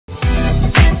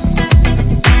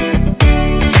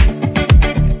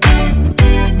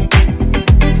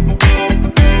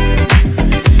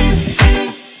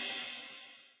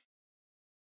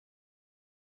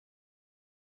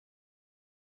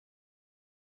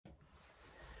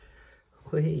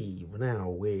Now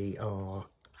we are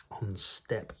on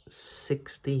step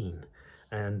 16,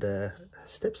 and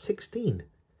step 16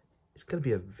 is going to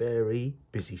be a very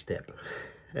busy step.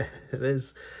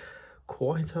 There's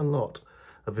quite a lot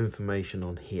of information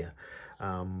on here.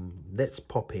 Let's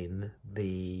pop in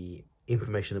the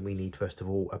information that we need first of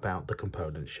all about the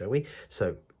components, shall we?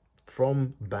 So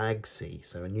from bag C,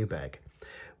 so a new bag,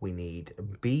 we need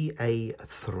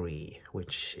BA3,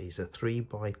 which is a 3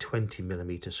 by 20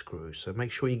 millimeter screw. So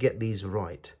make sure you get these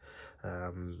right.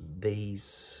 I'll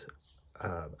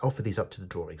fit these up to the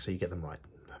drawing so you get them right.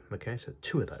 Okay, so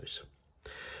 2 of those.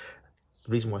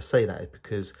 The reason why I say that is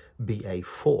because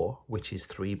BA4, which is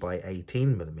 3 by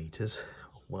 18 millimeters,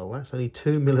 well, that's only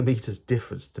 2 millimeters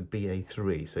difference to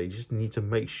BA3. So you just need to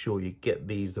make sure you get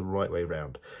these the right way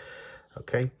round.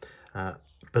 Okay.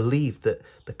 Believe that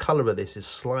the color of this is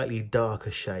slightly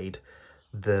darker shade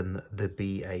than the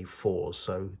BA4s,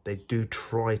 so they do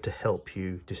try to help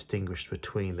you distinguish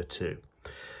between the two.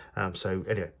 So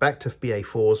anyway, back to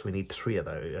BA4s, we need 4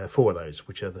 of those,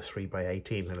 which are the 3 by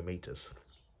 18 millimeters.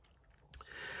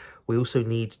 We also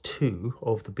need 2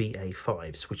 of the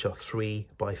BA5s, which are 3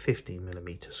 by 15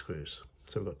 millimeter screws.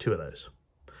 So we've got 2 of those.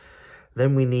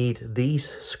 Then we need these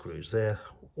screws. They're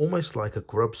almost like a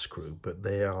grub screw, but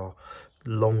they are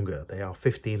longer. They are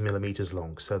 15 millimeters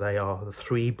long, so they are the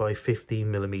 3 by 15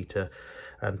 millimeter,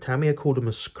 and Tamiya called them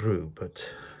a screw, but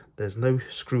there's no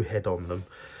screw head on them.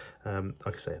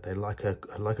 Like I say, they're like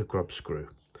a grub screw.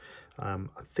 I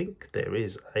think there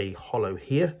is a hollow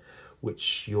here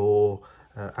which your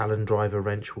Allen driver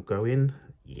wrench will go in.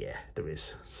 Yeah, there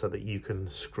is, so that you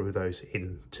can screw those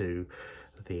into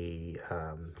the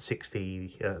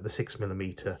 6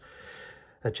 millimeter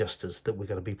adjusters that we're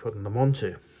going to be putting them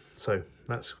onto. So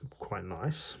that's quite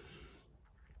nice.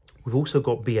 We've also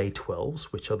got BA12s,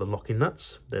 which are the locking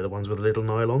nuts. They're the ones with the little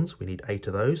nylons. We need 8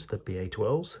 of those, the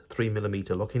BA12s, 3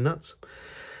 millimeter locking nuts.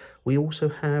 We also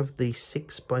have the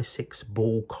 6 by 6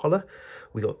 ball collar.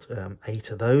 We got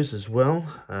 8 of those as well.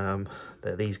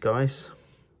 They're these guys.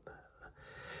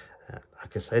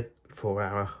 Like I said, for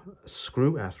our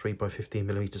screw, our 3 by 15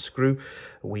 millimeter screw,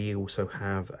 we also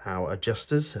have our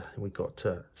adjusters. We've got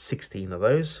 16 of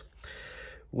those.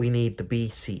 We need the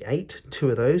BC8, 2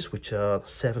 of those, which are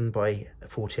 7 by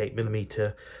 48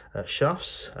 millimeter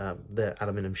shafts. They're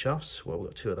aluminium shafts. Well, we've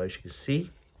got 2 of those, you can see.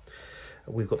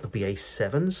 We've got the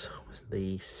BA7s,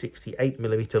 the 68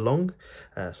 millimeter long,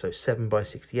 so 7 by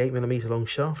 68 millimeter long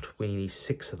shaft. We need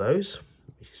 6 of those,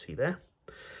 you can see there.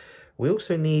 We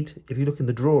also need, if you look in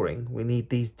the drawing, we need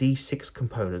these D6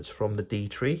 components from the D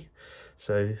tree.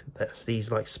 So that's these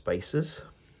like spacers,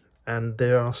 and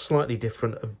there are slightly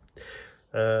different,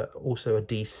 also a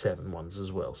D7 ones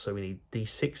as well. So we need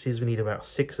D6s, we need about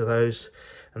 6 of those,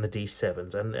 and the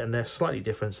D7s, and they're slightly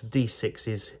different. So D6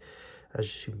 is,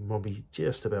 as you probably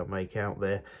just about make out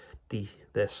there,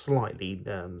 they're slightly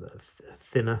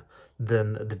thinner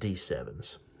than the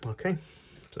D7s. Okay,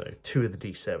 so 2 of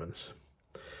the D7s.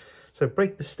 So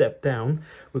break the step down.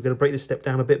 We're going to break the step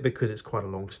down a bit because it's quite a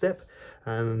long step,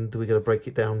 and we're going to break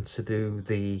it down to do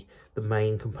the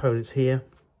main components here,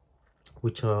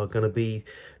 which are going to be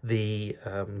the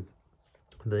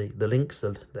links,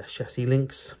 the chassis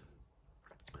links,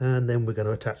 and then we're going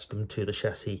to attach them to the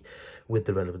chassis with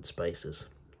the relevant spacers.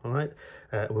 All right.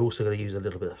 We're also going to use a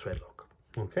little bit of thread lock.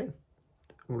 Okay.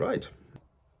 All right.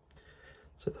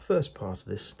 So the first part of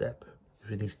this step,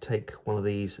 we need to take one of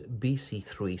these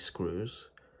BC3 screws,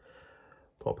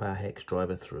 pop our hex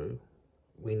driver through.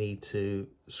 We need to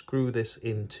screw this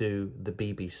into the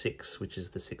BB6, which is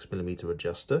the 6 millimeter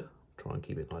adjuster. Try and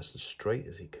keep it nice and straight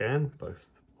as you can,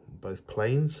 both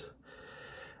planes.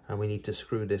 And we need to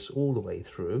screw this all the way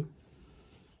through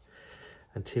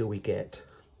until we get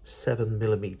 7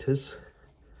 millimeters,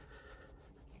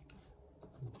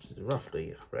 which is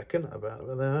roughly, I reckon, about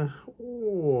there.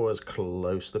 Oh, it's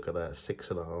close. Look at that,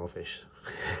 6.5-ish.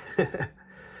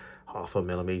 Half a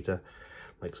millimeter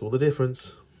makes all the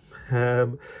difference.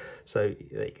 So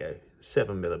there you go,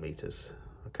 7 millimeters.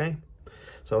 Okay,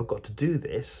 so I've got to do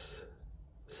this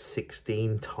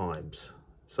 16 times.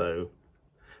 So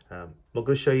I'm not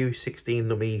going to show you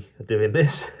 16 of me doing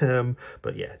this,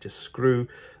 but yeah, just screw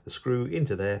the screw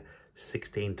into there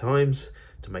 16 times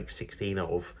to make 16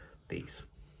 of these.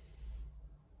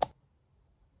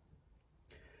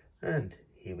 And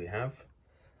here we have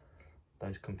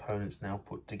those components now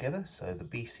put together. So the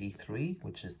BC3,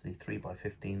 which is the 3 by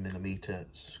 15 millimeter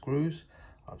screws,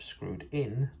 I've screwed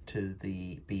in to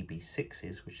the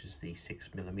BB6s, which is the 6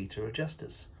 millimeter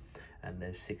adjusters, and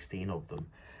there's 16 of them,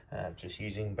 just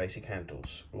using basic hand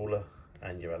tools, ruler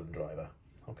and your Allen driver.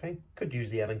 Okay, could use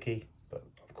the Allen key, but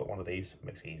I've got one of these,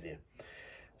 makes it easier.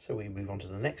 So we move on to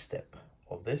the next step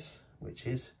of this, which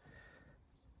is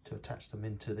to attach them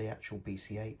into the actual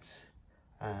BC8s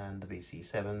and the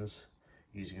BC7s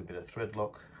using a bit of thread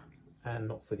lock, and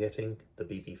not forgetting the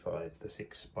BB5, the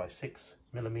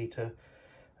 6x6mm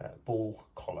ball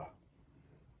collar.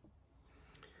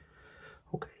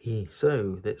 Okay,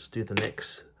 so let's do the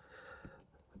next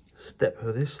step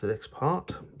of this, the next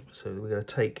part. So we're going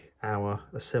to take our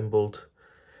assembled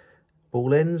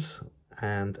ball ends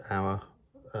and our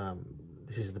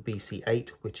this is the BC8,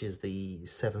 which is the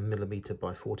 7mm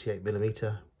by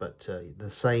 48mm, but the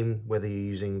same whether you're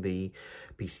using the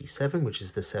BC7, which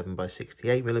is the 7 by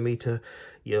 68mm,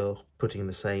 you're putting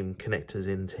the same connectors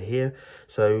into here.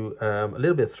 So a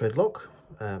little bit of thread lock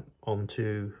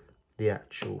onto the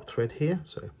actual thread here.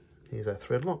 So here's our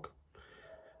thread lock.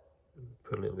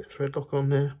 Put a little bit of thread lock on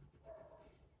there,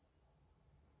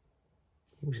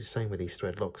 which is the same with these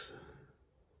thread locks.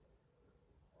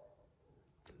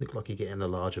 Look like you're getting a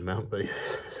large amount, but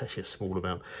it's actually a small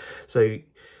amount. So a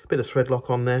bit of thread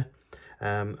lock on there,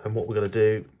 and what we're going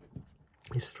to do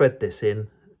is thread this in,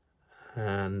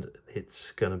 and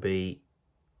it's going to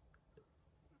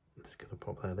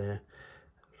pop that there.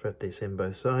 Thread this in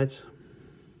both sides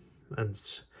and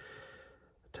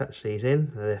attach these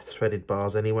in. They're threaded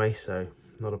bars anyway, so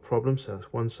not a problem. So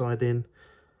that's one side in,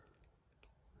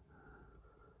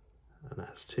 and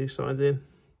that's two sides in.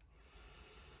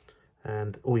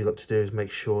 And all you've got to do is make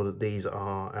sure that these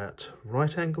are at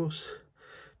right angles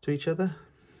to each other,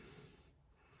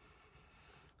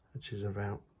 which is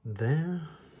about there,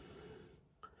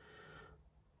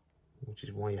 which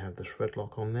is why you have the thread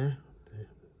lock on there,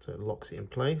 so it locks it in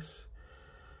place,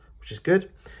 which is good.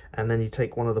 And then you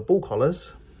take one of the ball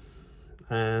collars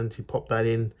and you pop that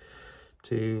in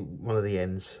to one of the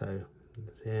ends, so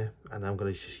yeah, and I'm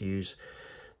going to just use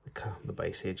the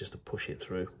base here just to push it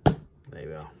through. There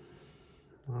we are.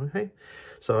 Okay,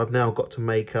 so I've now got to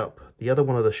make up the other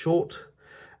one of the short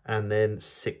and then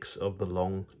 6 of the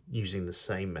long using the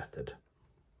same method.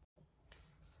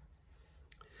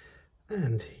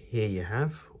 And here you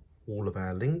have all of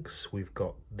our links. We've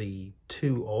got the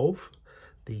 2 of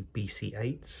the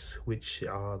BC8s, which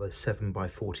are the 7 by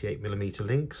 48mm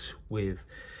links with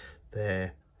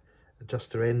their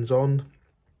adjuster ends on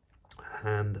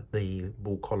and the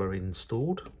ball collar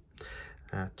installed.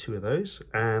 2 of those,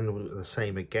 and the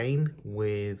same again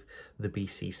with the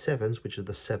BC7s, which are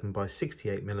the 7 by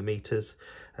 68mm.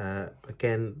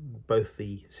 Again, both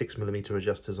the 6mm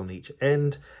adjusters on each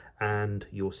end, and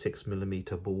your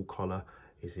 6mm ball collar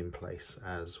is in place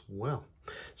as well.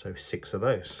 So 6 of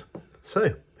those.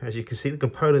 So as you can see, the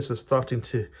components are starting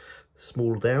to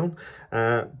small down.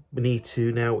 We need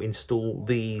to now install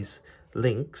these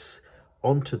links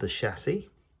onto the chassis,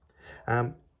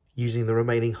 using the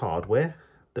remaining hardware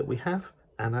that we have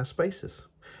and our spacers.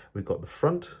 We've got the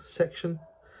front section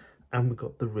and we've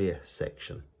got the rear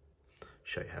section.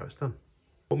 Show you how it's done.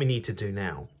 What we need to do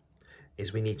now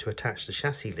is we need to attach the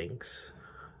chassis links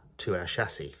to our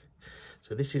chassis.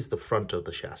 So this is the front of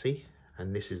the chassis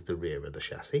and this is the rear of the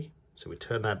chassis. So we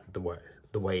turn that the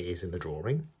way it is in the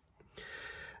drawing.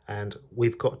 And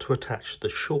we've got to attach the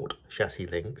short chassis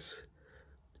links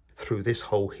through this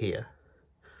hole here,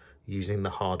 using the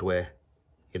hardware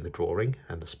in the drawing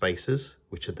and the spacers,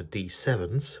 which are the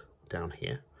D7s down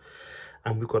here.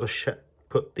 And we've got to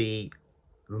put the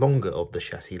longer of the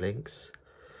chassis links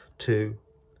to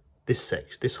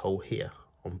this hole here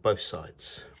on both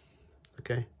sides.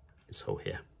 Okay, this hole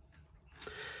here.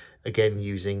 Again,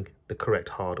 using the correct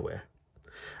hardware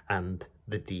and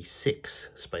the D6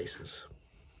 spacers.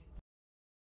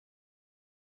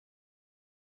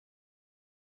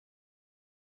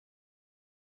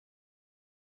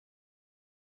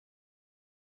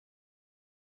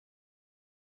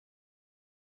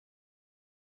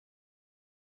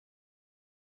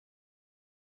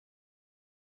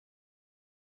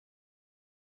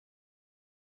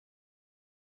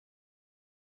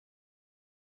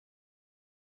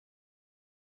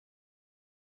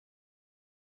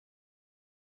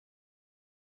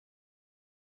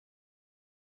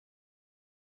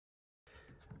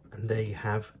 And there you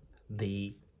have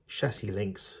the chassis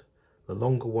links. The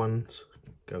longer ones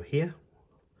go here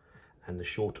and the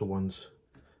shorter ones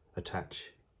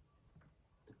attach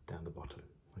down the bottom.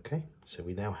 Okay, so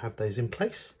we now have those in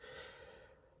place.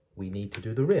 We need to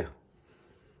do the rear.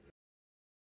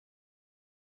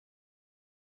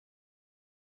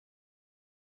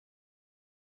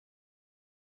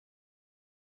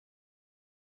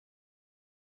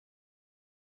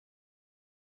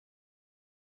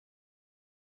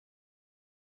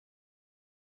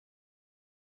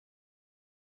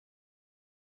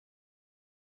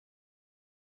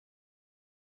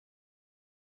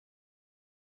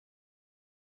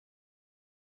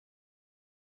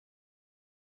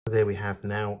 there we have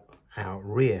now our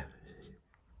rear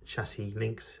chassis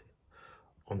links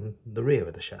on the rear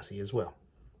of the chassis as well.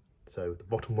 So the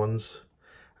bottom ones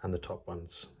and the top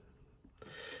ones.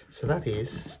 So that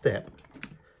is step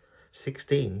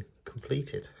 16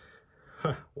 completed.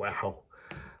 Wow.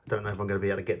 I don't know if I'm going to be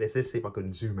able to get this. Let's see if I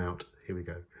can zoom out. Here we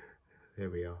go. There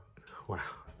we are. Wow.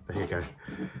 There you go.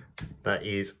 That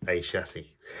is a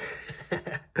chassis.